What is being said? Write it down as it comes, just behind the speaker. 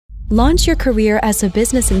Launch your career as a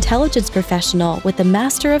business intelligence professional with the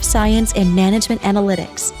Master of Science in Management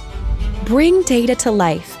Analytics. Bring data to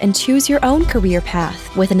life and choose your own career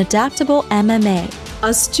path with an adaptable MMA.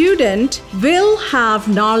 A student will have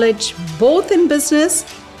knowledge both in business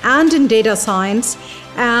and in data science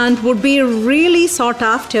and would be really sought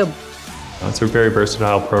after. It's a very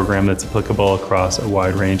versatile program that's applicable across a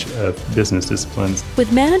wide range of business disciplines.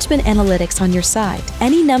 With management analytics on your side,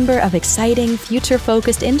 any number of exciting,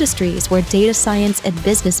 future-focused industries where data science and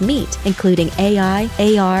business meet, including AI,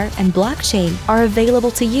 AR, and blockchain, are available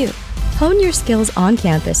to you. Hone your skills on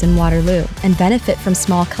campus in Waterloo and benefit from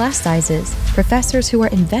small class sizes, professors who are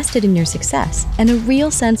invested in your success, and a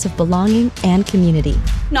real sense of belonging and community.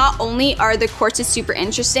 Not only are the courses super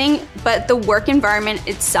interesting, but the work environment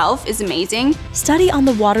itself is amazing. Study on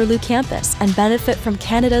the Waterloo campus and benefit from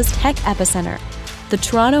Canada's tech epicenter. The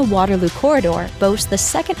Toronto-Waterloo corridor boasts the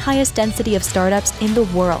second highest density of startups in the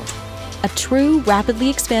world. A true,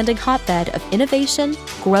 rapidly expanding hotbed of innovation,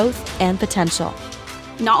 growth, and potential.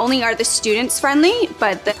 Not only are the students friendly,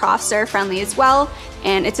 but the profs are friendly as well,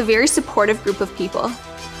 and it's a very supportive group of people.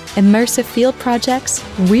 Immersive field projects,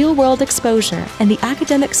 real-world exposure, and the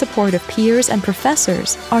academic support of peers and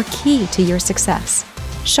professors are key to your success.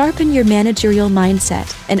 Sharpen your managerial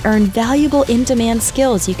mindset and earn valuable in-demand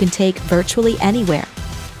skills you can take virtually anywhere.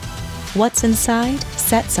 What's inside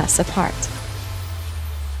sets us apart.